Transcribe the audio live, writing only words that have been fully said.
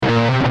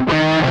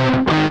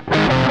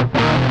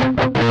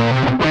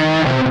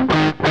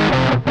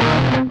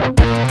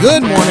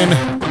morning,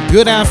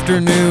 good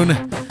afternoon,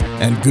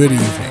 and good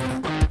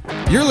evening.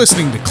 You're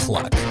listening to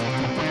Cluck,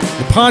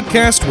 the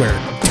podcast where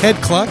Ted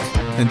Cluck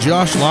and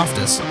Josh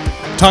Loftus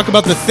talk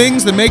about the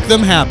things that make them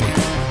happy.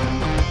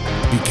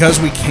 Because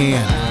we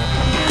can.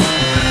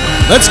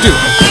 Let's do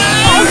it.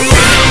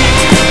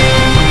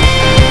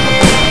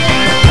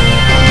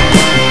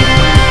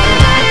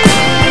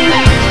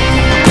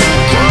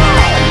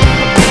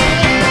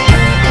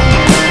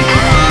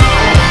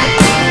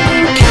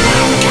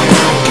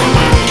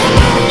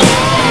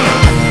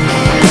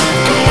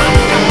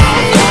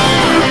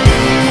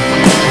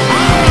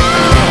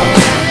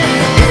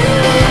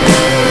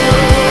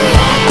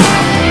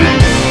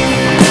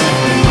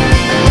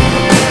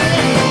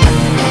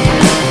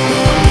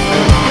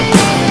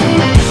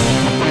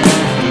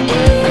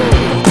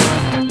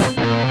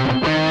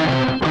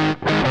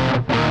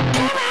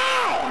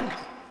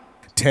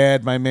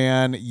 Ted, my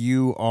man,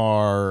 you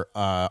are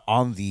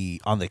on the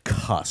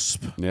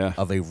cusp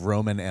of a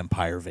Roman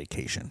Empire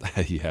vacation.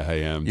 Yeah, I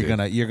am.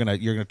 You're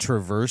gonna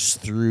traverse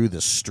through the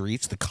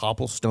streets, the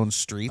cobblestone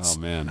streets. Oh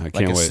man, I can't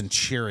like wait. A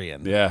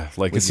centurion. Yeah,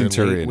 like a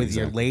centurion with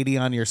your lady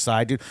on your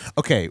side, dude.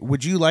 Okay,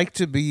 would you like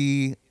to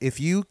be? If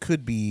you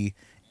could be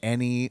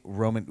any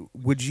Roman,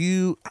 would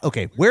you?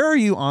 Okay, where are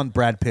you on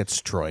Brad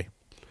Pitt's Troy?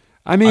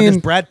 I mean,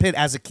 Brad Pitt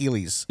as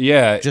Achilles.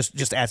 Yeah,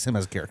 just ask him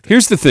as a character.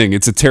 Here's the thing: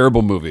 it's a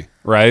terrible movie,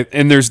 right?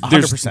 And there's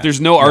 100%.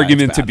 no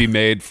argument to be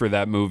made for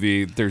that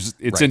movie. It's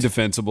Right.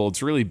 indefensible.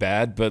 It's really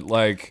bad, but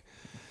like,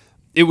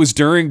 it was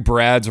during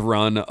Brad's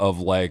run of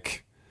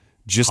like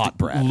just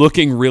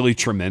looking really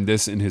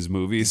tremendous in his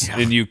movies,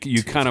 and you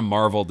kind of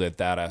marveled at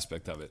that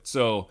aspect of it.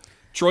 So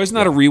Troy's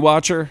not a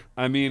rewatcher.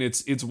 I mean,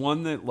 it's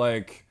one that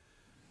like.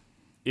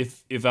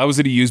 If I was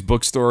at a used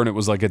bookstore and it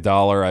was like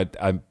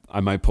 $1, I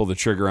might pull the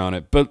trigger on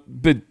it. But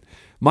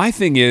my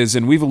thing is,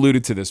 and we've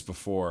alluded to this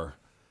before,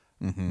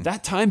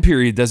 that time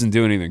period doesn't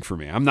do anything for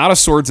me. I'm not a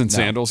swords and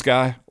sandals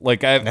guy.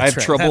 Like I have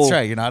trouble. That's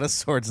right. You're not a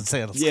swords and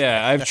sandals.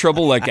 Yeah, I have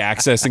trouble like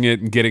accessing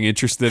it and getting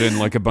interested in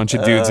like a bunch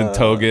of dudes in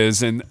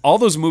togas, and all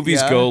those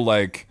movies go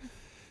like.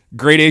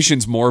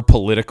 Gradation's more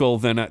political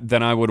than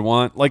I would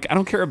want. Like, I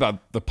don't care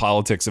about the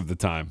politics of the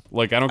time.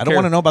 Like, I don't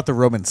want to know about the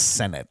Roman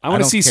Senate. I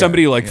want to see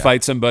somebody like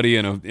fight somebody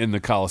in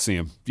the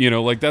Colosseum. You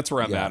know, like that's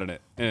where I'm at in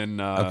it. And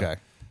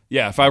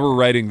yeah, if I were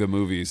writing the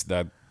movies,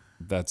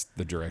 that's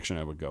the direction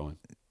I would go in.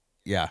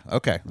 Yeah.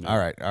 Okay.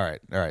 Yeah. All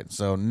right.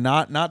 So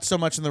not so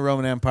much in the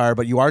Roman Empire,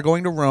 but you are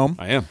going to Rome.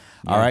 I am.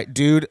 Yeah. All right,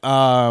 dude.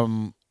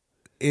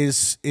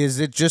 Is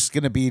it just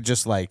gonna be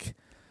just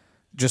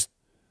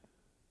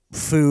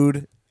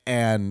food?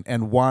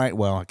 And wine.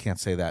 Well, I can't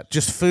say that.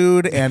 Just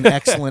food and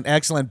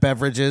excellent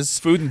beverages.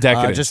 Food and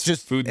decadence.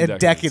 Just food and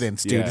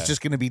decadence, dude. Yeah. It's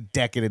just going to be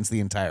decadence the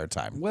entire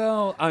time.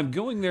 Well, I'm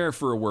going there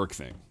for a work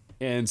thing,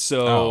 and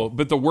so,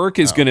 but the work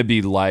is going to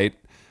be light.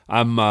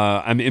 I'm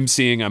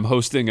emceeing. I'm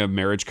hosting a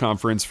marriage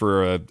conference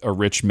for a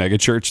rich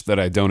megachurch that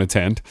I don't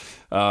attend.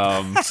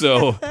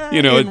 So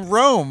you know, in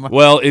Rome.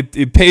 Well,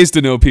 it pays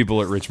to know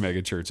people at rich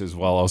megachurches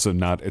while also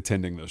not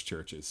attending those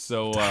churches.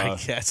 So I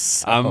guess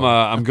so.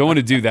 I'm going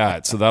to do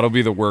that. So that'll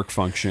be the work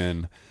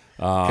function.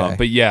 Okay.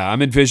 But yeah,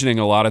 I'm envisioning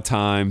a lot of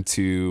time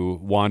to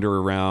wander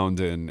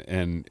around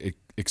and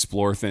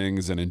explore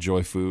things and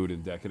enjoy food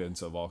and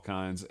decadence of all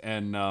kinds.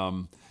 And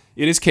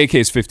it is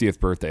KK's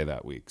 50th birthday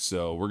that week,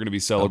 so we're going to be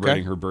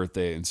celebrating her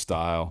birthday in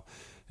style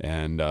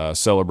and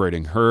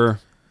celebrating her,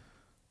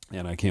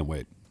 and I can't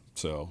wait.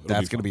 So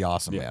that's going to be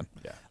awesome, man.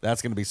 Yeah.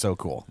 That's going to be so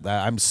cool.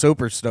 I'm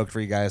super stoked for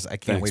you guys. I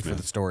can't wait for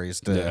the stories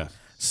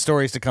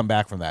to come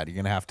back from that. You're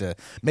going to have to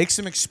make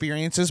some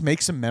experiences,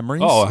 make some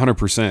memories. Oh,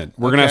 100%.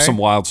 We're going to have some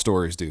wild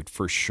stories, dude,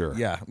 for sure.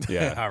 Yeah.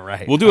 All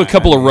right. We'll do a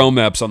couple of Rome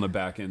eps on the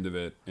back end of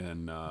it,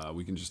 and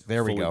we can just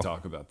fully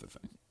talk about the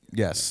thing.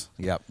 Yes.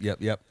 Yep.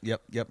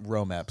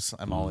 Rome eps.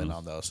 I'm all in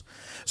on those.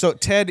 So,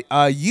 Ted,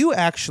 you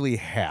actually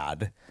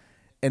had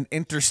an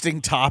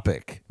interesting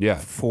topic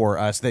for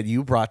us that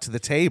you brought to the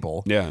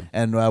table. Yeah.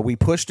 And we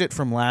pushed it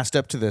from last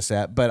up to this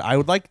ep, but I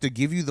would like to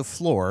give you the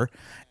floor.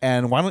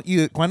 And why don't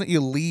you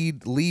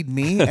lead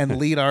me and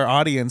lead our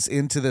audience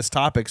into this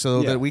topic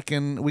so that we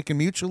can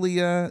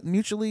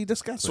mutually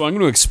discuss it. So I'm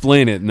going to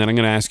explain it, and then I'm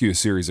going to ask you a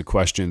series of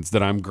questions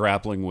that I'm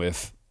grappling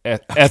with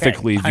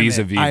ethically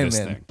vis-a-vis this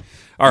thing.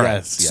 All right,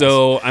 yes.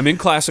 So I'm in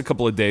class a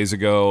couple of days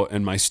ago,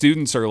 and my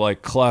students are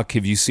like, Cluck,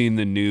 have you seen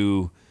the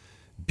new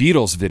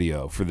Beatles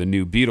video for the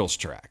new Beatles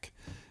track?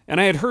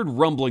 And I had heard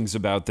rumblings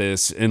about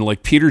this, and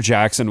like Peter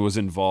Jackson was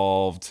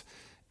involved,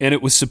 and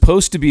it was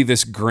supposed to be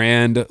this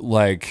grand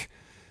like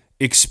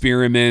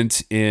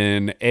experiment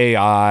in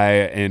AI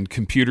and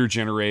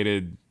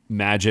computer-generated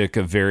magic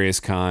of various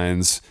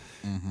kinds,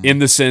 in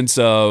the sense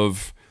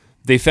of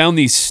they found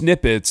these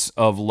snippets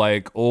of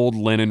like old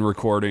Lennon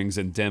recordings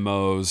and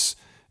demos.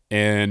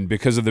 And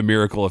because of the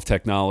miracle of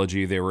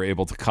technology, they were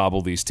able to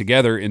cobble these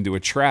together into a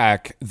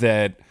track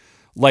that,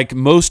 like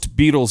most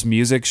Beatles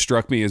music,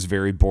 struck me as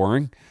very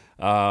boring.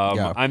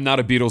 I'm not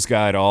a Beatles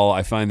guy at all.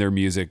 I find their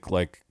music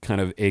like kind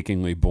of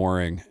achingly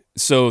boring.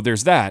 So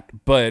there's that.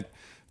 But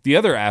the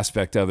other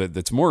aspect of it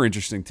that's more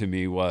interesting to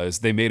me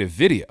was they made a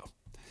video.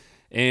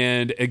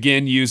 And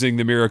again, using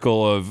the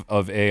miracle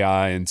of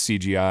AI and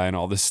CGI and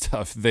all this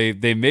stuff,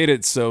 they made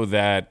it so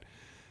that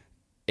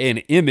an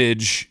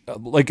image,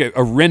 like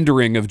a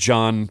rendering of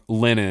John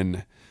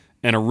Lennon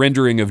and a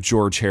rendering of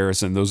George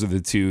Harrison, those are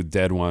the two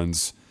dead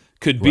ones,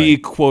 could be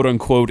quote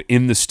unquote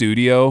in the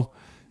studio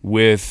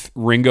with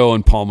Ringo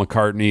and Paul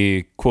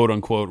McCartney quote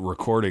unquote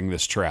recording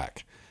this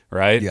track,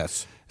 right?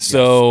 Yes.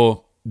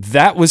 So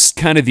that was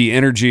kind of the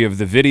energy of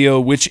the video,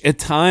 which at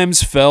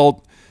times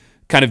felt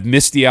kind of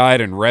misty-eyed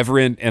and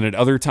reverent, and at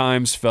other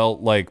times felt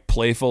like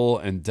playful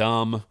and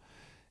dumb.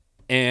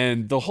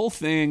 And the whole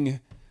thing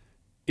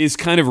is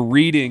kind of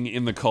reading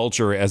in the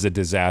culture as a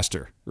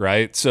disaster,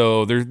 right?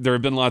 So there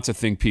have been lots of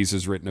think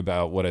pieces written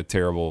about what a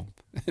terrible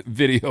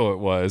video it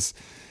was.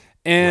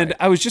 And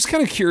I was just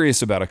kind of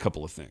curious about a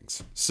couple of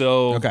things.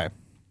 So I'm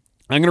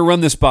going to run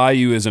this by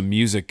you as a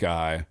music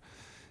guy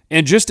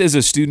and just as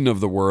a student of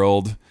the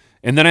world.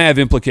 And then I have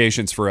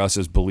implications for us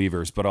as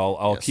believers, but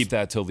I'll keep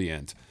that till the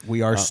end.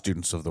 We are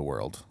students of the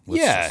world.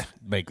 Let's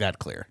make that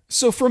clear.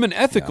 So from an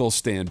ethical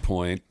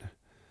standpoint,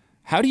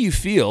 how do you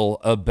feel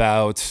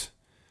about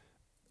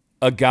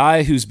a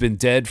guy who's been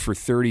dead for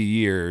 30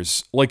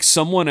 years, like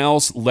someone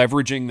else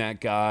leveraging that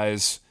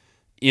guy's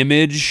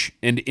image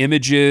and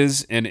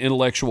images and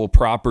intellectual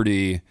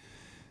property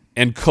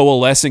and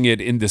coalescing it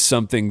into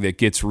something that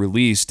gets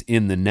released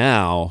in the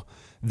now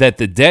that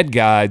the dead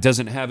guy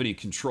doesn't have any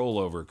control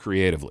over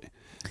creatively?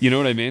 You know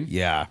what I mean?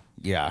 Yeah.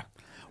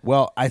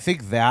 Well, I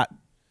think that,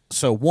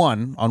 so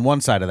on one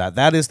side of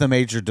that is the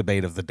major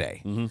debate of the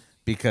day. Mm-hmm.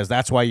 Because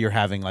that's why you're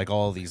having like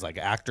all these like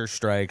actor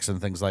strikes and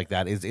things like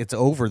that. It's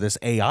over this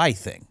AI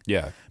thing.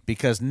 Yeah.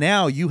 Because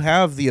now you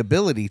have the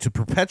ability to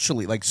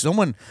perpetually, like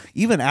someone,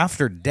 even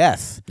after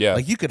death,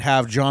 like you could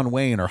have John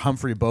Wayne or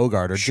Humphrey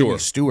Bogart or Jimmy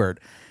Stewart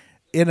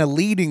in a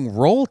leading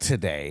role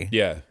today.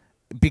 Yeah.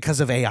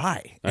 Because of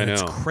AI. And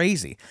it's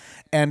crazy.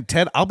 And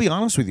Ted, I'll be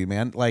honest with you,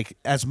 man. Like,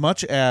 as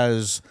much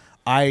as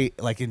I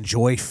like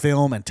enjoy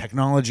film and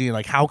technology and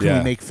like how can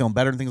we make film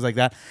better and things like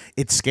that,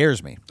 it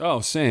scares me.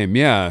 Oh, same.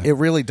 Yeah. It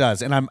really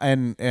does. And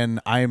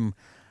I'm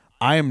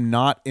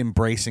not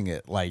embracing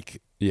it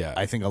like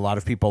I think a lot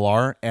of people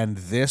are. And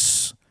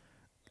this,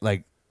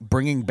 like,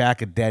 bringing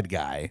back a dead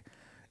guy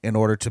in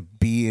order to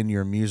be in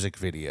your music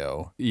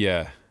video.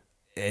 Yeah.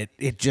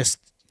 It just,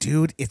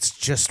 dude, it's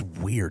just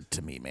weird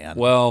to me, man.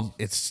 Well,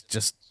 it's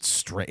just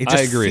strange. It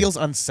just feels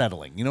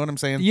unsettling. You know what I'm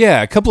saying?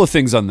 Yeah, a couple of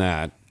things on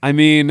that. I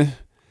mean,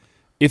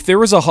 if there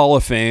was a Hall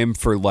of Fame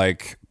for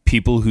like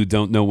people who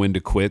don't know when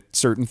to quit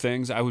certain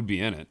things, I would be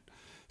in it.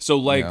 So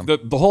like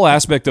the whole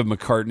aspect of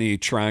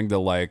McCartney trying to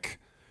like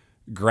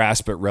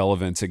grasp at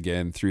relevance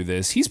again through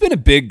this. He's been a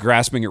big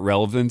grasping at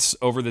relevance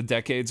over the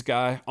decades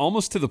guy,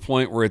 almost to the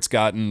point where it's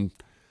gotten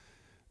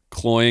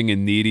cloying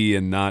and needy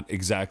and not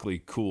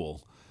exactly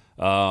cool.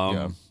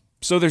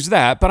 So there's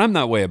that, but I'm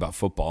that way about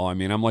football. I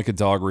mean, I'm like a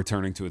dog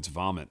returning to its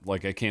vomit.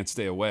 Like, I can't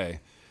stay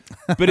away.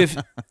 But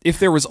if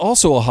there was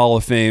also a Hall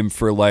of Fame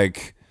for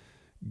like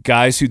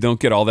guys who don't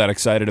get all that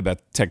excited about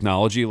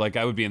technology, like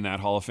I would be in that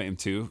Hall of Fame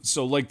too.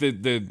 So like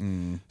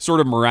the sort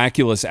of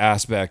miraculous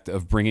aspect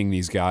of bringing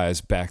these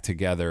guys back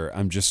together,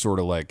 I'm just sort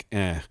of like,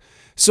 eh.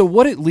 So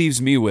what it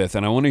leaves me with,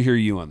 and I want to hear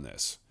you on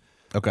this.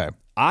 Okay.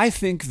 I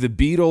think the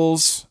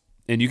Beatles,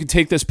 and you can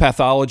take this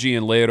pathology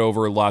and lay it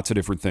over lots of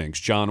different things,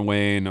 John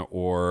Wayne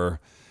or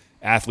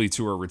athletes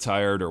who are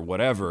retired or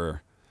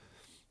whatever.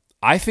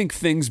 I think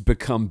things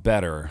become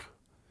better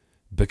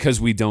because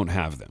we don't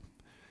have them.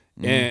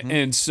 Mm-hmm.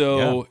 And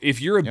so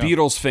if you're a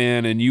Beatles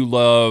fan and you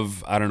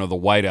love, I don't know, the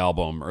White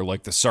Album or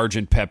like the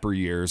Sgt. Pepper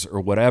years or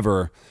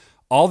whatever,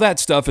 all that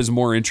stuff is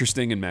more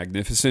interesting and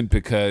magnificent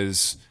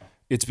because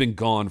it's been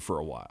gone for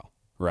a while,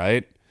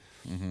 right?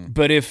 Mm-hmm.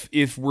 But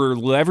if we're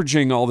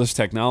leveraging all this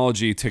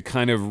technology to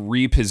kind of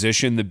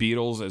reposition the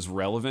Beatles as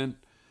relevant,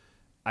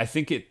 I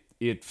think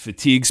it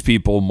fatigues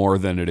people more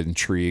than it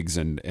intrigues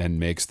and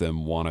makes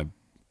them want to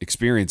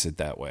experience it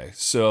that way.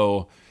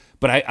 So,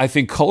 but I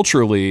think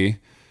culturally,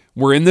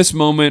 we're in this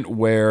moment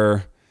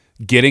where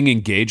getting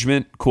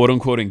engagement, quote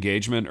unquote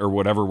engagement, or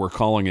whatever we're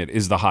calling it,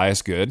 is the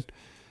highest good.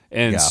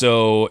 And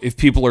so if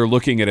people are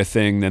looking at a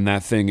thing, then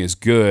that thing is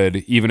good,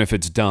 even if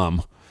it's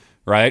dumb,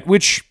 right?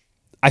 Which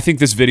I think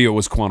this video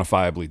was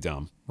quantifiably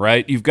dumb,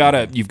 right? You've got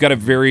a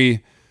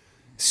very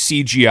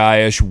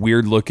CGI-ish,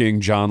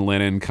 weird-looking John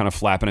Lennon kind of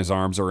flapping his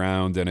arms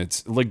around, and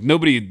it's like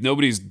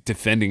nobody's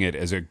defending it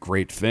as a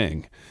great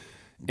thing.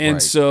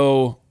 And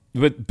so,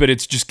 but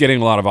it's just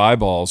getting a lot of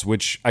eyeballs,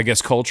 which I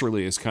guess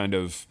culturally is kind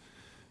of,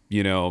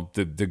 you know,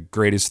 the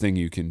greatest thing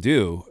you can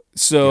do.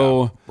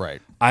 So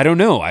I don't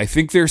know. I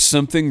think there's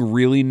something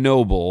really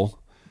noble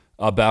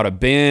about a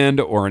band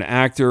or an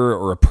actor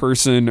or a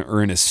person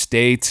or an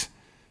estate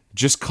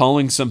just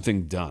calling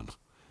something done,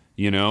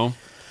 you know?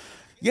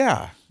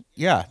 Yeah.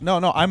 No,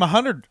 I'm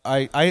 100.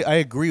 I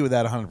agree with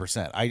that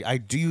 100%. I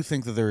do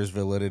think that there is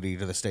validity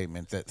to the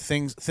statement that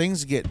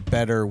things get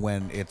better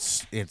when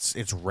it's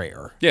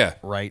rare. Yeah.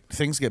 Right?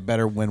 Things get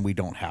better when we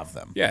don't have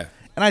them. Yeah.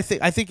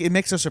 And I think it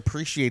makes us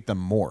appreciate them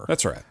more.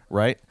 That's right.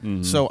 Right?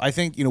 Mm-hmm. So I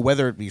think,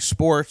 whether it be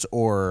sports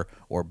or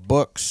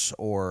books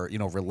or,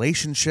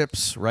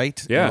 relationships,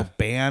 right? Yeah.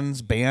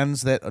 Bands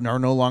that are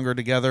no longer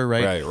together,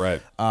 right?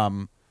 Right.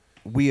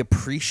 We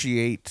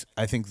appreciate,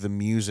 I think, the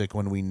music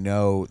when we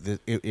know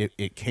that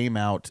it came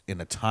out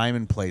in a time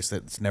and place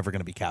that's never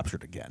going to be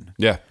captured again.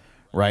 Yeah.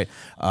 Right?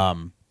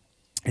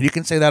 And you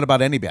can say that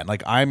about any band.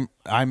 Like I'm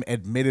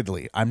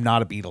admittedly, I'm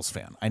not a Beatles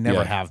fan. I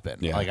never have been.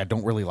 Yeah. Like I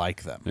don't really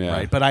like them,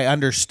 right? But I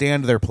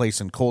understand their place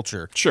in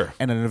culture. Sure.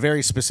 And in a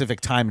very specific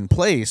time and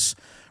place,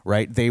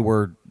 right? They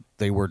were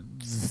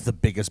the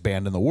biggest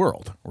band in the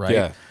world, right?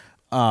 Yeah.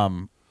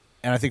 And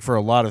I think for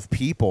a lot of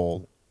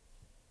people,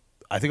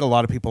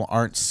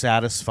 aren't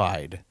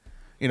satisfied.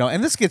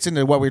 And this gets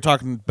into what we were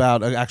talking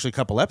about actually a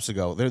couple episodes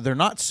ago. They're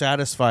not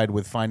satisfied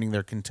with finding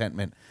their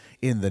contentment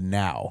in the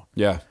now.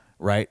 Yeah.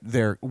 Right,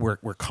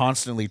 we're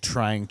constantly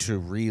trying to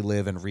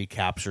relive and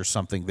recapture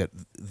something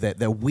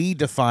that we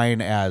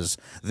define as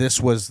this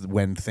was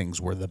when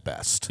things were the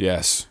best.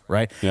 Yes,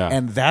 right. Yeah,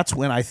 and that's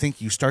when I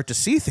think you start to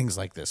see things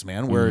like this,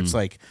 man, where it's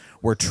like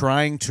we're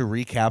trying to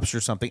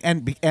recapture something,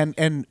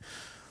 and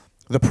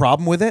the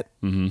problem with it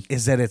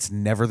is that it's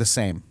never the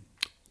same.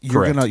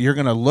 You're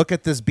gonna look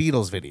at this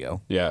Beatles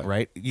video,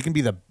 right? You can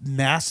be the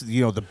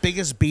the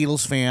biggest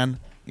Beatles fan,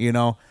 you're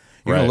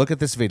gonna look at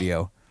this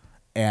video,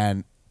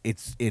 and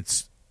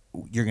it's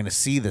you're going to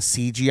see the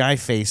CGI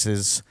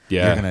faces.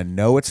 Yeah. You're going to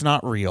know it's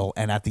not real.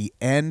 And at the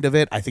end of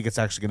it, I think it's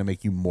actually going to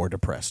make you more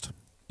depressed.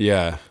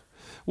 Yeah.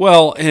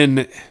 Well,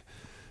 and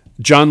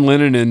John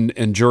Lennon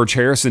and George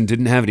Harrison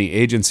didn't have any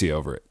agency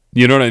over it.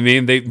 You know what I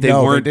mean? They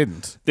weren't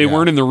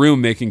in the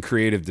room making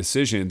creative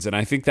decisions. And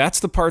I think that's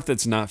the part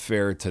that's not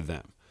fair to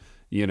them.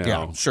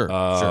 Yeah, sure.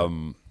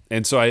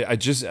 And so I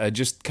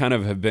just kind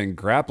of have been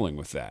grappling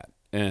with that.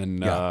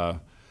 And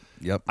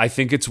Yep. I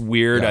think it's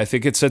weird. I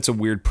think it sets a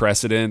weird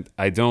precedent.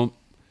 I don't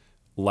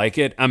like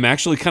it. I'm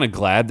actually kind of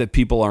glad that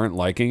people aren't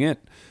liking it,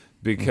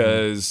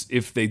 because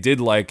if they did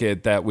like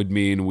it, that would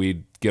mean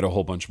we'd get a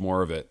whole bunch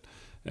more of it.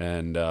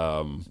 And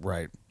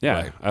right.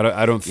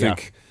 I don't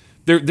think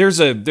there's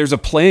a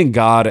playing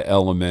God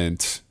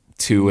element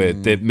to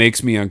it that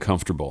makes me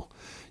uncomfortable.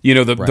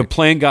 The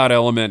playing God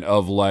element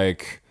of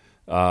like,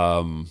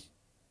 I'm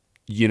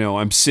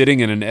sitting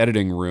in an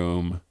editing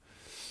room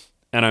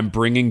and I'm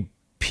bringing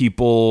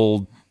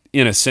people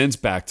in a sense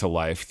back to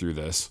life through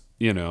this,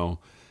 and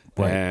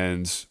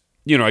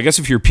I guess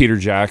if you're Peter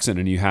Jackson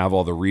and you have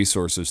all the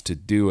resources to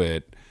do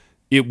it,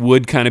 it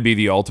would kind of be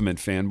the ultimate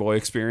fanboy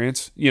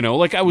experience.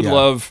 Like I would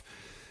love,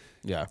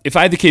 if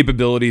I had the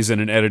capabilities in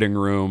an editing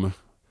room,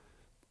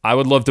 I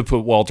would love to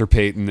put Walter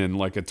Payton in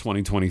like a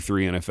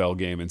 2023 NFL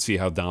game and see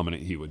how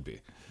dominant he would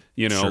be.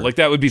 Like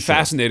that would be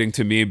fascinating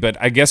to me. But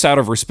I guess out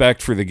of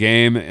respect for the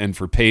game and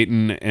for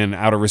Payton and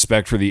out of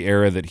respect for the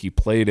era that he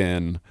played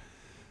in,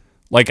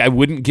 like I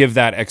wouldn't give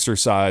that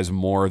exercise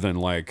more than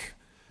like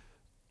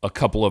a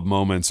couple of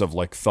moments of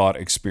like thought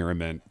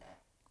experiment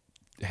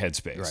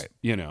headspace. Right.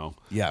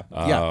 Yeah.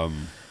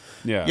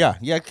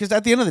 Because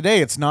at the end of the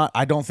day, it's not.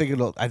 I don't think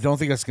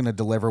it's going to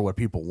deliver what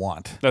people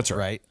want. That's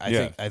right.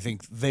 I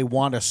think they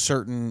want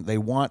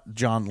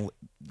John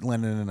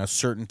Lennon in a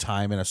certain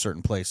time, in a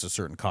certain place, a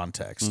certain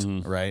context,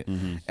 right?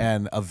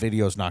 And a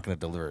video is not going to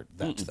deliver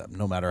that to them,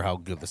 no matter how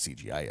good the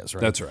CGI is, right?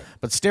 That's right.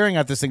 But staring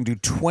at this thing, dude,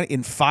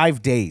 in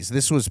 5 days.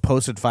 This was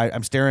posted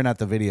I'm staring at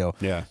the video.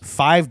 Yeah.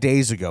 5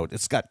 days ago,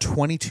 it's got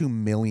 22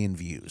 million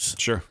views.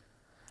 Sure.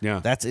 Yeah.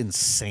 That's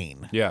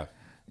insane. Yeah.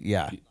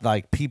 Yeah,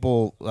 like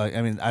people.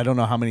 I don't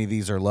know how many of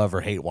these are love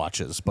or hate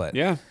watches, but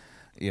yeah.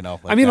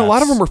 Like a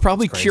lot of them were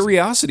probably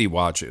curiosity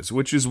watches,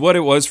 which is what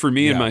it was for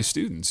me and my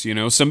students.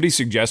 Somebody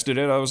suggested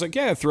it. I was like,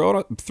 yeah, throw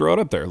it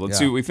up there. Let's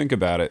see what we think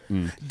about it.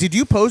 Did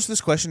you pose this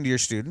question to your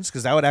students?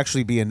 Because that would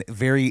actually be a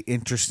very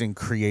interesting,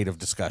 creative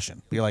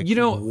discussion. Be like,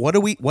 what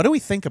do we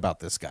think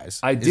about this,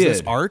 guys? Is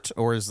this art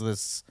or is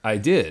this? I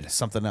did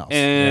something else,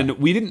 and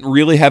we didn't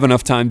really have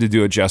enough time to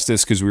do it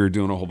justice because we were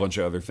doing a whole bunch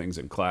of other things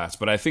in class.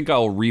 But I think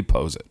I'll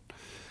repose it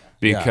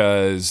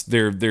because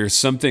there's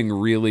something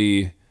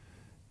really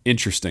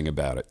interesting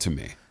about it to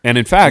me. And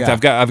in fact,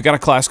 I've got a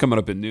class coming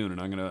up at noon, and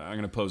I'm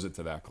gonna pose it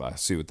to that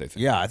class, see what they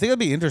think. Yeah, I think that'd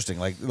be interesting.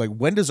 Like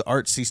when does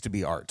art cease to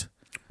be art?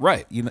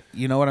 Right. You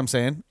know what I'm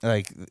saying?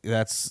 Like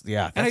that's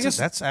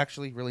that's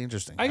actually really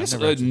interesting. I guess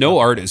no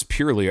art is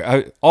purely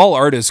all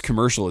art is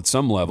commercial at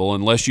some level,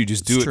 unless you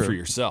just do it for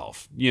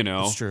yourself.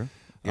 That's true.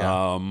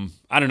 Yeah.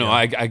 I don't know.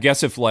 I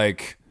guess if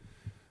like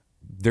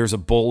there's a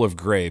bowl of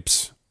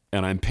grapes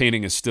and I'm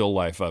painting a still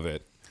life of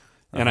it.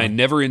 And I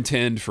never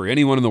intend for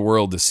anyone in the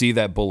world to see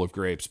that bowl of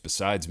grapes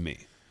besides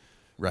me.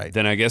 Right.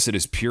 Then I guess it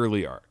is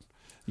purely art.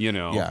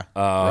 Yeah.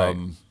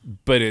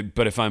 But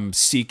if I'm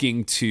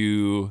seeking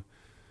to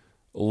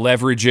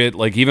leverage it,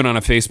 like even on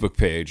a Facebook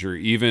page or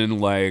even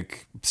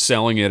like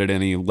selling it at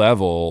any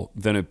level,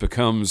 then it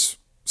becomes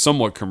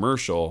somewhat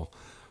commercial.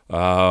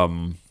 I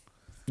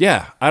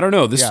don't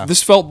know.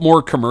 This felt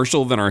more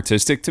commercial than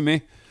artistic to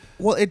me.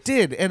 Well, it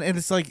did, and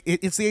it's like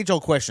it's the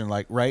age-old question,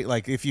 like, right?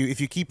 Like if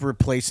you keep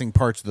replacing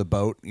parts of the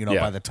boat,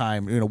 by the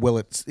time,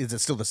 is it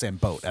still the same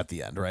boat at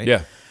the end, right?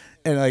 Yeah.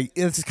 And like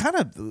it's kind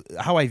of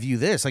how I view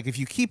this. Like if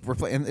you keep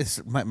replacing, and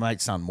this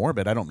might sound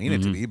morbid, I don't mean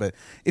it to be, but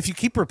if you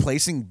keep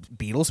replacing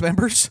Beatles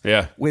members,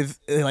 with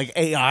like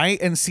AI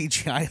and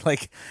CGI,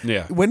 like,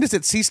 when does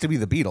it cease to be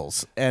the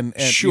Beatles? And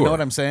sure. You know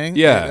what I'm saying?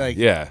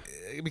 Yeah,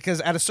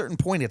 because at a certain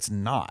point, it's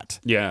not.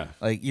 Yeah.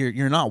 Like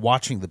you're not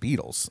watching the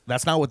Beatles.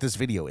 That's not what this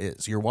video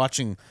is. You're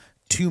watching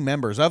two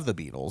members of the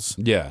Beatles.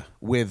 Yeah.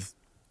 With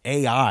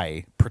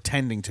AI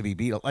pretending to be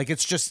Beatles. Like it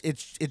just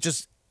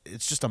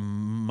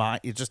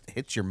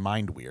hits your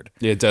mind weird.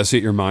 Yeah, it does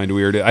hit your mind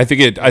weird. I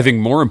think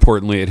more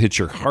importantly, it hits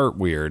your heart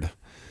weird.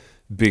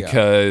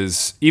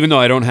 Because even though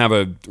I don't have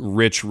a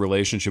rich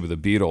relationship with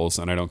the Beatles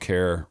and I don't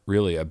care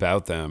really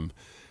about them,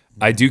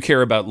 I do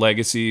care about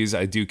legacies.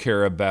 I do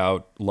care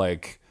about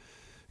like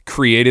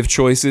creative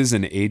choices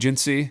and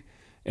agency,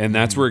 and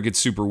that's where it gets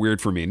super weird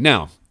for me.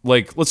 Now,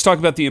 like, let's talk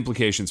about the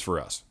implications for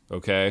us,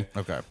 okay?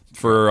 Okay.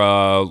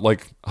 For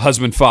like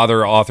husband,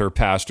 father, author,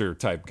 pastor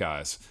type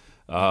guys.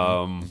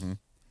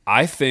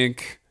 I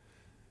think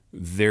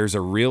there's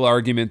a real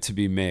argument to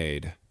be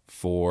made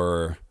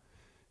for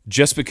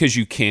just because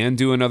you can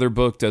do another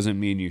book doesn't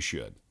mean you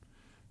should,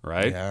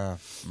 right? Yeah.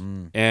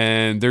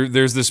 And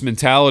there's this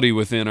mentality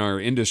within our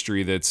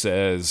industry that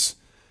says,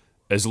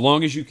 as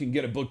long as you can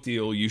get a book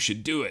deal, you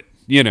should do it,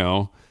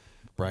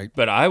 Right.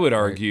 But I would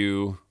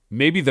argue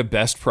maybe the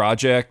best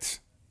project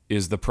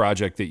is the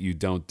project that you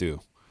don't do,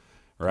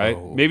 right?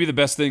 Oh. Maybe the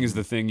best thing is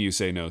the thing you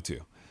say no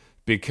to,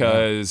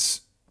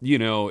 because,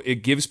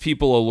 it gives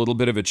people a little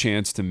bit of a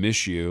chance to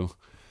miss you.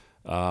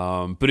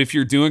 But if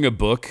you're doing a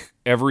book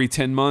every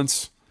 10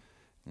 months,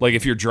 like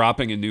if you're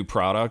dropping a new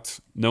product,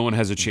 no one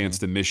has a chance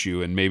to miss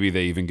you, and maybe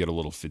they even get a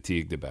little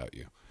fatigued about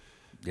you.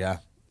 Yeah.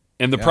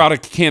 And the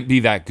product can't be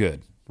that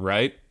good.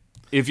 Right?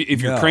 If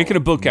you're cranking a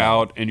book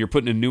out and you're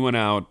putting a new one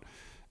out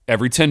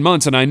every 10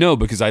 months, and I know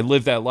because I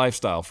lived that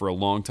lifestyle for a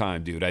long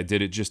time, dude. I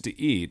did it just to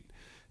eat.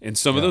 And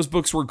some of those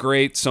books were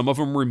great. Some of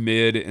them were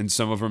mid, and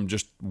some of them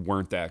just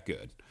weren't that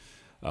good.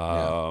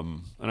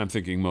 And I'm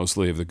thinking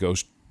mostly of the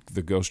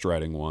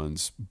ghostwriting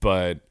ones.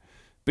 But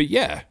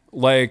yeah,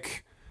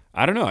 like,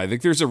 I don't know. I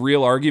think there's a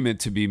real argument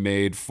to be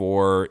made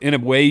for, in a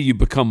way, you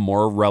become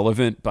more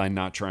relevant by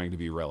not trying to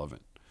be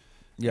relevant.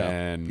 Yeah.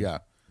 And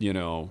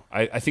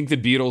I think the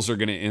Beatles are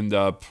going to end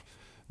up,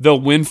 they'll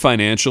win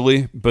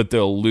financially, but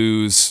they'll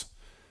lose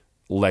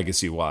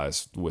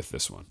legacy-wise with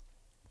this one.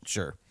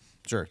 Sure.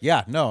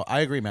 Yeah, no,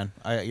 I agree, man.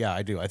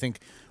 I do. I think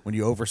when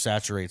you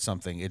oversaturate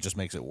something, it just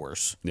makes it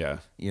worse. Yeah.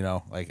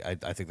 Like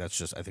I think that's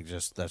just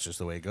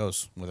the way it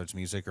goes, whether it's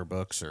music or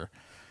books or.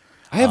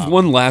 I have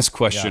one last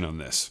question on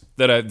this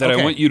that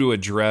I want you to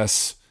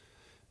address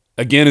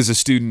again as a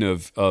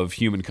student of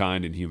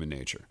humankind and human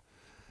nature.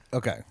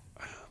 Okay.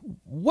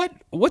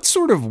 What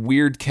sort of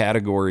weird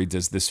category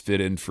does this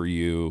fit in for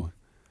you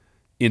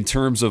in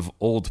terms of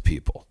old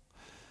people?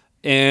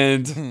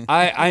 And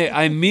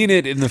I mean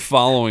it in the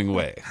following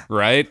way,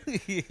 right?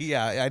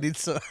 Yeah, I need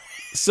so.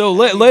 So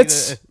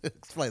let's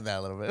explain that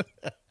a little bit.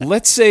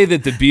 Let's say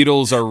that the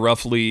Beatles are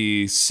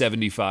roughly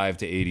 75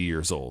 to 80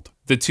 years old,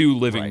 the two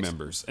living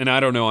members. And I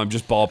don't know, I'm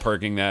just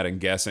ballparking that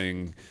and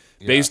guessing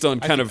based on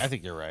I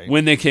think you're right.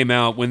 When they came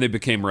out, when they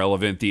became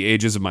relevant, the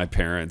ages of my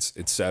parents,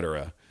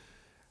 etc.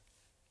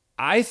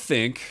 I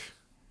think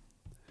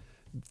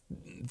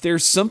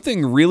there's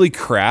something really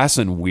crass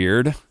and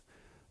weird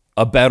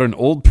about an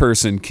old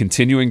person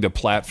continuing to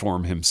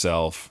platform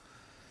himself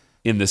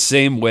in the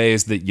same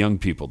ways that young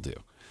people do.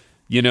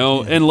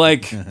 And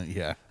like,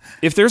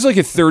 if there's like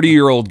a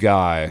 30-year-old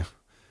guy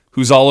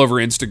who's all over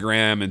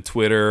Instagram and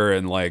Twitter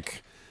and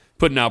like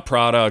putting out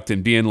product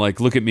and being like,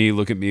 look at me,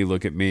 look at me,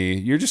 look at me,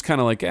 you're just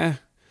kind of like, I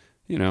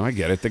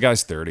get it. The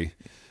guy's 30,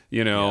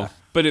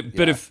 But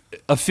if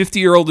a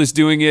 50-year-old is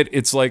doing it,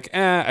 it's like,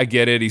 I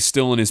get it. He's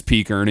still in his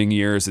peak earning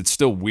years. It's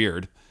still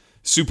weird.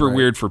 Super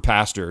weird for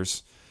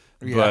pastors.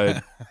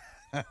 Yeah.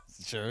 But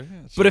sure.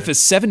 But if a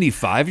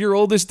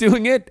 75-year-old is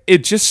doing it,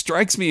 it just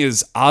strikes me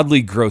as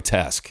oddly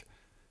grotesque.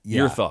 Yeah.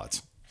 Your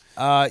thoughts?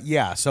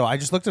 So I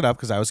just looked it up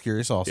because I was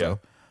curious also. Yeah.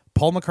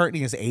 Paul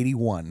McCartney is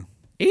 81.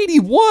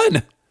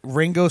 81?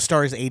 Ringo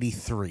Starr is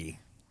 83.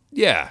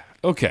 Yeah.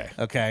 Okay.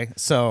 Okay.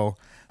 So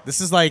this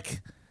is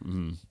like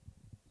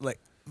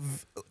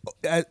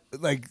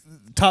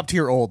top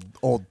tier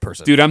old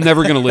person. Dude, I'm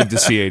never going to live to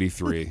see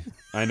 83.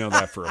 I know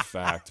that for a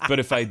fact. But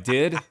if I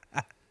did,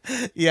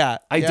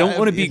 I don't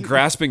want to be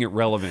grasping at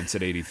relevance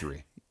at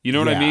 83. You know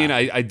what I mean?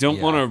 I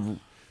don't want to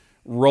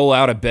roll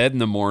out of bed in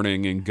the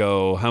morning and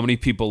go, how many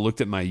people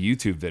looked at my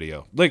YouTube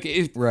video? Like,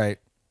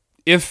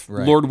 if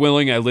Lord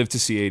willing, I live to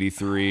see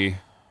 83,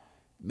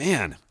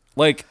 man,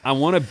 like I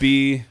want to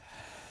be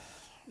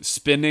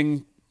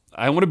living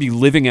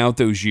out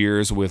those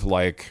years with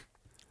like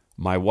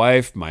my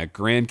wife, my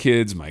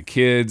grandkids, my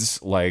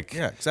kids, like,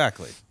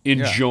 exactly.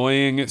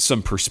 Enjoying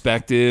some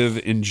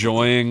perspective,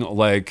 enjoying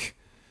like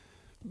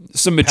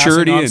some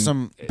maturity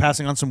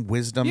passing on some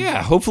wisdom.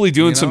 Yeah, hopefully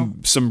doing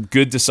some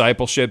good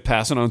discipleship,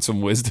 passing on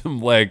some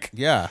wisdom. Like,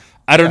 yeah,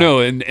 I don't know,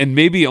 and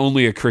maybe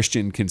only a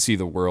Christian can see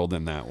the world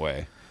in that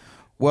way.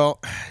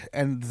 Well,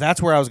 and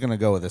that's where I was going to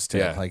go with this too.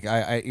 Yeah. Like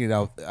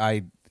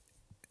I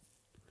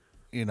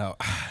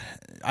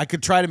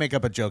could try to make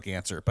up a joke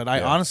answer, but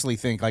I honestly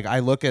think like I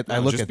look at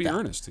just be that,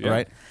 earnest, yeah.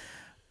 right?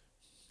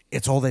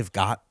 It's all they've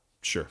got.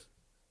 Sure.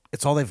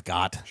 It's all they've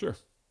got. Sure.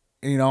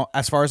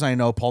 As far as I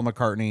know, Paul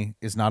McCartney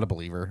is not a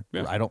believer.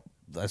 Yeah.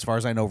 As far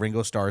as I know,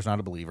 Ringo Starr is not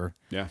a believer.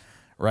 Yeah.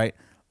 Right.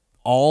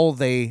 All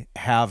they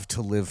have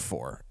to live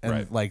for, and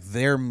right. like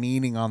their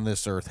meaning on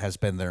this earth has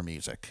been their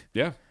music.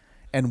 Yeah.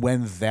 And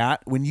when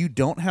you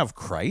don't have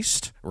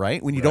Christ,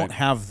 right? When you don't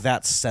have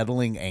that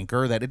settling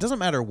anchor, that it doesn't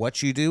matter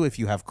what you do if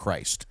you have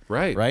Christ.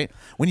 Right. Right.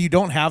 When you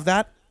don't have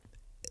that,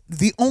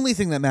 the only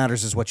thing that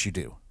matters is what you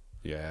do.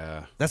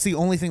 Yeah. That's the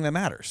only thing that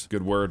matters.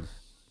 Good word.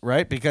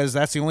 Right? Because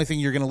that's the only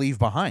thing you're going to leave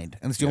behind.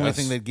 And it's the only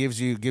thing that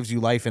gives you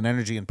life and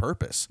energy and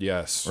purpose.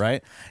 Yes.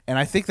 Right? And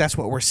I think that's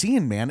what we're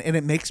seeing, man. And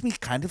it makes me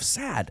kind of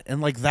sad.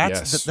 And like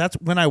that's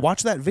when I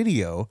watch that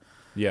video,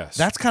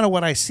 that's kind of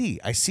what I see.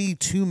 I see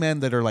two men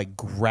that are like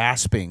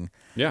grasping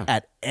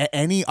at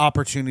any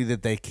opportunity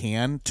that they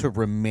can to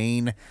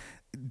remain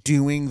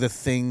doing the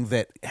thing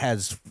that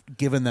has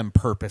given them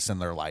purpose in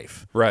their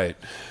life. Right.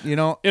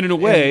 And in a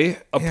way,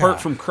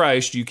 apart from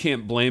Christ, you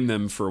can't blame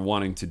them for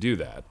wanting to do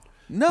that.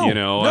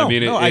 No, I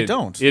mean, I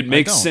don't. It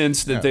makes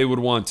sense that they would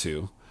want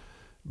to,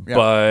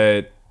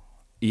 but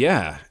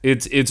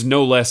it's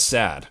no less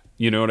sad.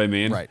 You know what I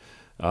mean? Right.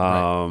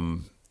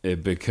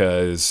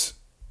 Because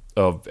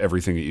of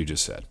everything that you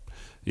just said.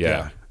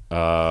 Yeah.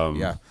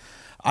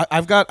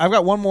 I've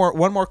got one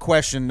more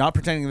question, not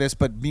pertaining to this,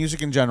 but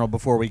music in general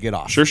before we get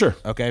off. Sure.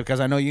 Okay, because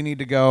I know you need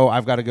to go.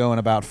 I've got to go in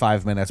about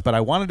 5 minutes, but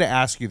I wanted to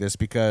ask you this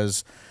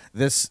because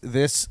this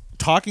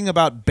talking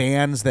about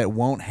bands that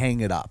won't hang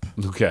it up.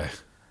 Okay.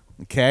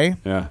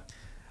 Yeah.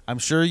 I'm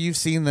sure you've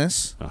seen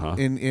this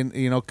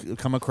in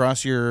come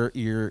across your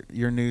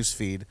news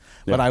feed,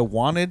 but I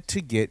wanted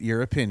to get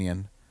your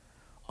opinion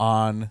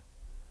on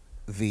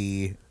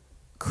the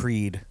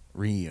Creed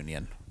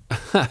reunion.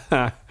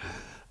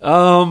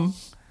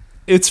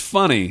 It's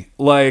funny.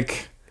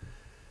 Like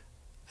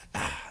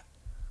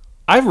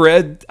I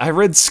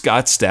read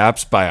Scott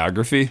Stapp's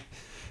biography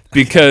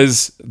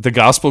because the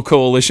Gospel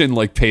Coalition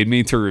paid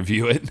me to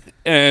review it,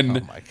 and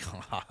oh my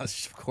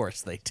gosh, of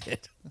course they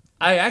did.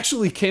 I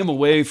actually came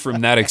away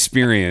from that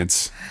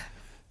experience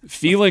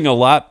feeling a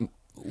lot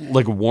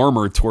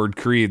warmer toward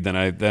Creed than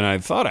I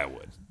thought I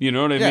would. You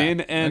know what I mean?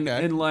 And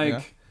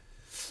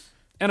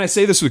I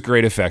say this with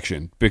great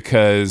affection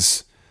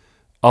because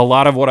a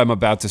lot of what I'm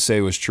about to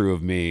say was true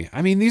of me.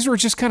 I mean, these were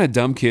just kind of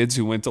dumb kids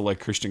who went to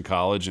Christian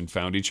college and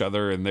found each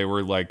other, and they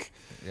were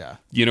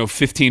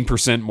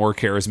 15% more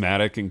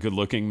charismatic and good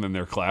looking than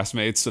their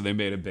classmates, so they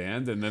made a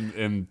band,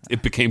 and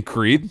it became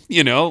Creed.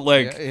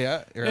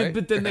 Right.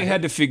 But then they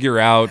had to figure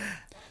out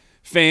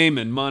fame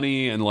and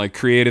money and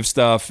creative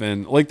stuff,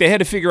 and they had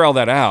to figure all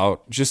that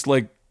out, just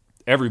like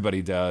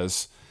everybody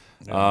does.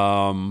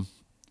 Yeah.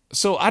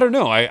 So I don't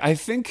know. I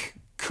think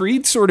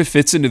Creed sort of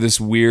fits into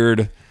this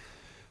weird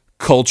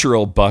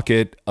cultural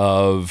bucket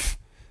of,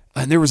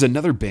 and there was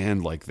another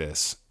band like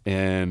this,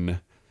 and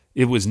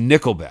it was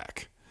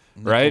Nickelback.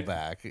 Right?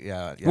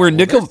 Yeah. Where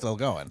they're still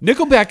going.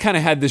 Nickelback kind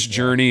of had this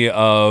journey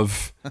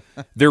of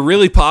they're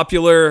really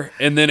popular,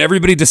 and then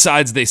everybody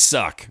decides they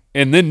suck,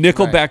 and then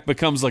Nickelback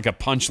becomes a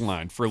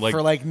punchline for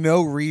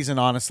no reason,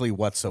 honestly,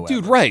 whatsoever.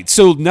 Dude, right?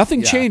 So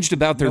nothing changed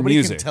about their Nobody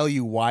music. Can tell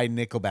you why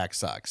Nickelback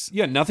sucks.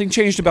 Yeah, nothing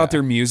changed about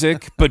their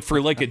music, but for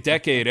a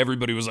decade,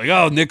 everybody was like,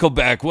 "Oh,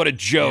 Nickelback, what a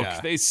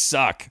joke! They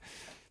suck."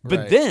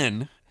 But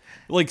then,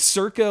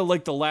 circa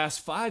the last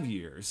 5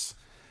 years.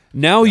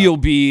 Now you'll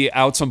be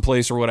out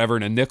someplace or whatever,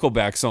 and a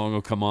Nickelback song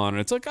will come on,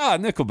 and it's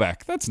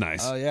Nickelback, that's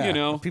nice. Oh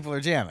yeah, people are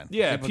jamming.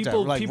 Yeah,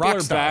 people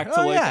are back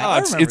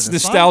to it's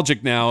nostalgic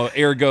song. now.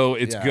 Ergo,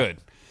 it's good.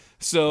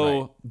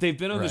 So they've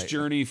been on this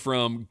journey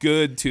from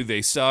good to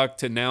they suck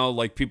to now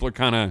people are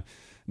kind of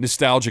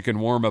nostalgic and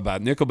warm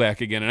about Nickelback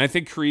again, and I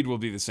think Creed will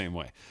be the same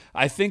way.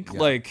 I think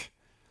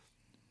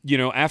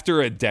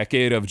after a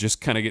decade of just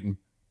kind of getting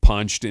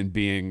punched and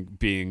being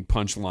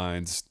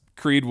punchlines,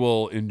 Creed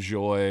will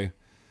enjoy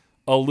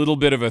a little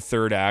bit of a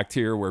third act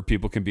here where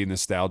people can be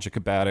nostalgic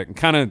about it and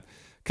kind of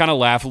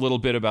laugh a little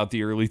bit about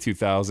the early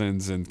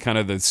 2000s and kind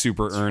of the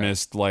super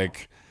earnest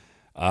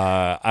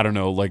I don't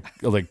know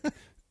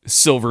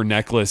silver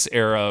necklace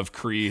era of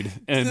Creed,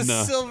 and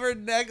the silver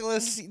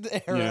necklace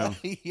era.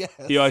 Yes.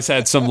 He always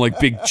had some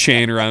big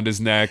chain around his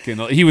neck,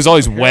 and he was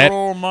always wet.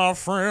 Hello, my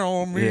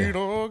friend, meet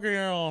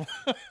again.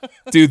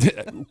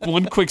 Dude,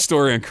 one quick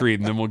story on Creed,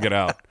 and then we'll get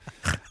out.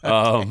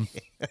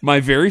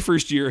 My very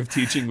first year of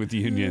teaching with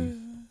Union.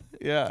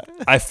 Yeah,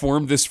 I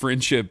formed this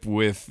friendship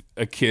with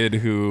a kid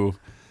who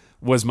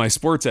was my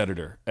sports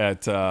editor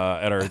at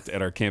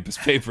our campus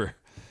paper,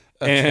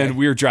 and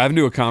we were driving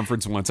to a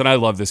conference once. And I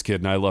love this kid,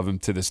 and I love him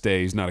to this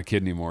day. He's not a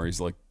kid anymore;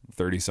 he's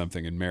 30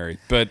 something and married.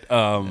 But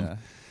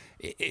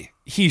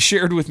he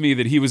shared with me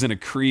that he was in a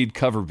Creed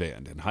cover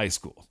band in high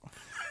school.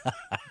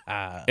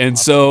 And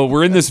so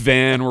we're in this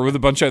van, we're with a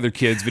bunch of other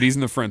kids, but he's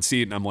in the front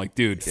seat, and I'm like,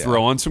 dude,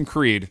 throw on some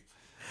Creed,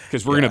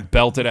 because we're going to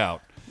belt it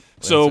out.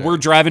 So we're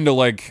driving to,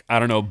 like, I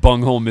don't know,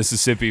 Bunghole,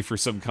 Mississippi for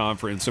some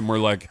conference, and we're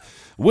like,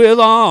 with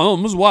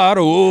arms wide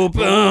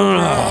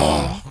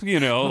open, you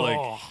know,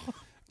 like,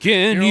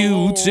 can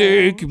you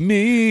take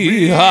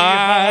me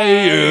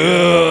higher?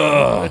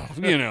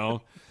 You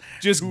know,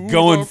 just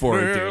going for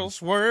it, dude.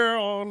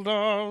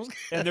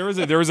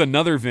 And there was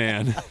another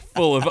van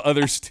full of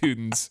other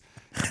students,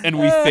 and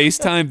we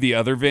FaceTimed the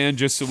other van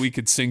just so we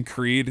could sing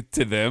Creed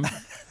to them.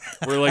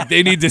 We're like,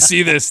 they need to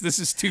see this. This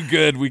is too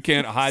good. We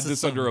can't hide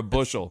this under a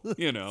bushel,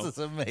 you know. This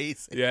is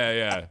amazing.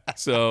 Yeah.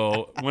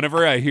 So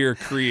whenever I hear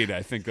Creed,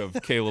 I think of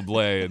Caleb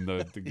Lay and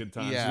the good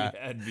times we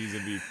had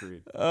vis-a-vis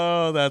Creed.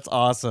 Oh, that's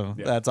awesome.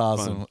 Yeah, that's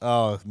awesome. Fun.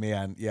 Oh,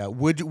 man. Yeah.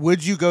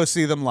 Would you go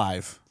see them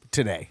live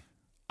today?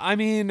 I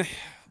mean,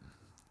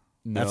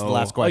 no. That's the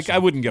last question. Like, I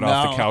wouldn't get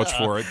off the couch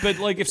for it. But,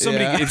 like, if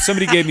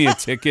somebody gave me a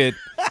ticket,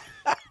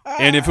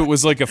 and if it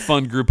was like a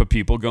fun group of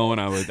people going,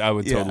 I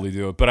would totally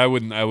do it. But I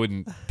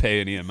wouldn't pay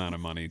any amount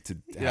of money to.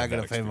 You're not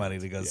gonna pay money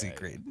to go see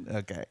Creed.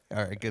 Okay,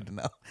 all right, good to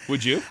know.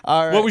 Would you?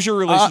 All right. What was your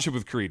relationship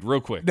with Creed,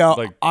 real quick? No,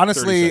 like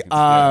honestly,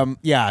 no,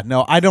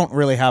 I don't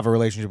really have a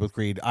relationship with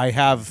Creed.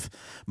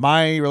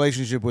 My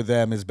relationship with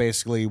them is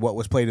basically what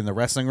was played in the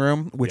wrestling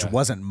room, which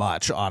wasn't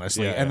much,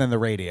 honestly, and then the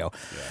radio.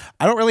 Yeah.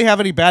 I don't really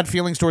have any bad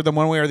feelings toward them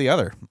one way or the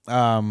other.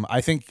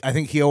 I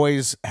think he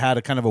always had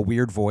a kind of a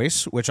weird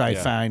voice, which I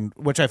found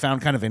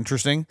kind of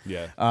interesting.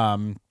 Yeah.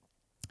 Like,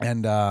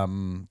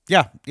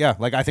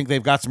 I think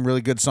they've got some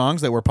really good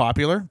songs that were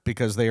popular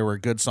because they were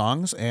good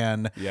songs,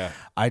 and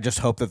I just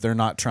hope that they're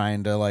not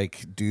trying to,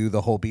 like, do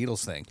the whole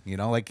Beatles thing, you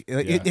know? Like,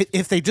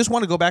 if they just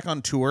want to go back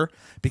on tour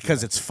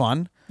because it's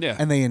fun,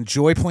 and they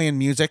enjoy playing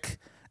music,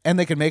 and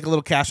they can make a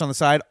little cash on the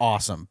side,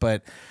 awesome.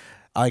 But,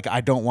 like,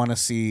 I don't want to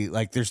see,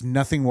 like, there's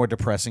nothing more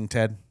depressing,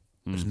 Ted.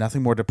 There's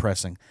nothing more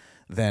depressing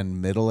than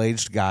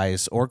middle-aged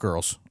guys or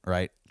girls,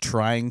 right,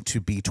 trying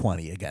to be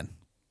 20 again.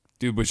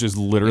 Dude, which is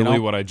literally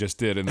what I just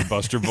did in the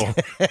Buster Bowl.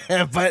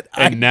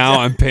 Now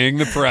I'm paying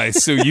the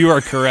price. So you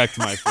are correct,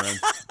 my friend.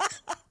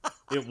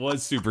 It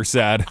was super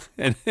sad.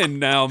 And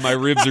now my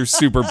ribs are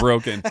super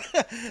broken.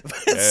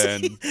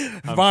 And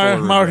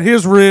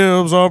his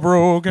ribs are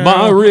broken.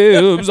 My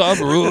ribs are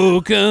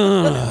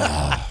broken.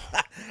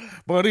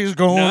 But he's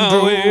going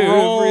now to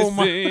Rome.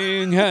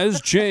 Everything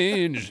has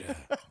changed.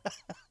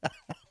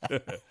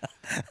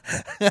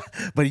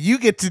 But you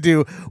get to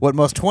do what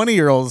most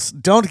 20-year-olds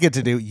don't get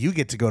to do. You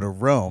get to go to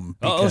Rome.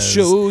 I'll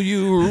show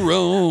you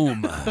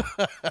Rome.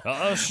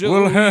 I'll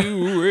show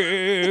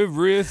you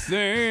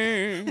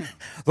everything.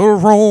 The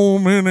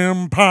Roman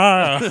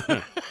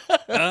Empire.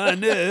 I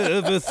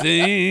never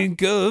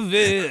think of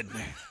it.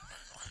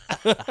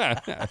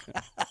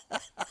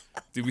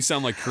 Dude, we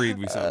sound like Creed.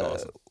 We sound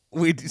awesome.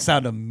 We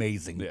sound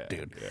amazing,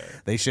 dude. Yeah.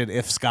 They should,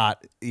 if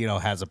Scott,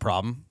 has a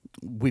problem,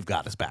 we've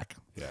got his back.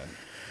 Yeah.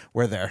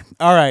 We're there.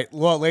 All right.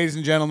 Well, ladies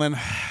and gentlemen,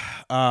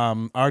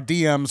 our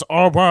DMs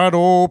are wide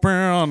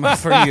open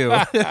for you.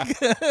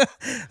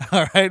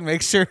 All right.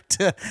 Make sure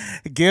to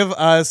give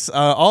us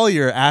all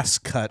your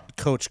Ask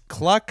Coach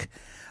Cluck.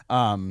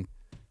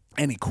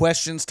 Any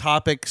questions,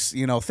 topics,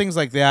 things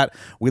like that.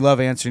 We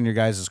love answering your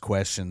guys'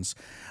 questions.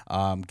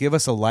 Give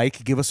us a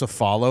like, give us a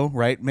follow,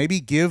 right? Maybe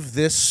give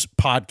this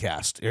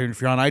podcast,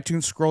 if you're on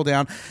iTunes, scroll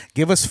down,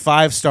 give us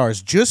 5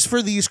 stars just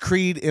for these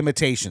Creed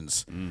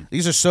imitations.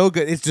 These are so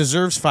good. It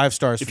deserves 5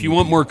 stars. If you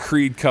want more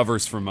Creed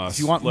covers from us, if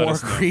you want more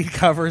Creed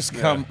covers,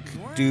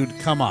 dude,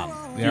 come on.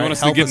 If you want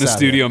us to get in the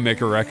studio,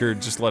 make a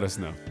record, just let us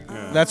know.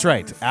 Yeah. That's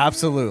right.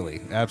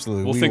 Absolutely.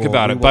 We'll think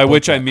about it, by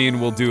which I mean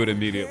we'll do it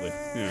immediately.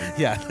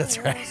 Yeah, that's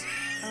right.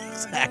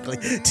 Exactly.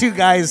 2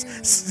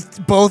 guys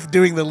both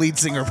doing the lead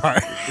singer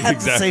part at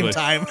the same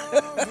time.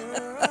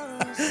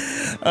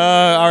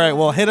 All right.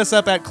 Well, hit us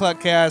up at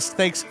Cluckcast.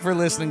 Thanks for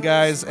listening,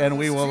 guys, and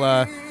we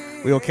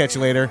will catch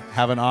you later.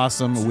 Have an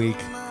awesome week.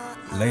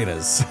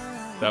 Laters.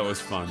 That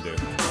was fun,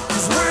 dude.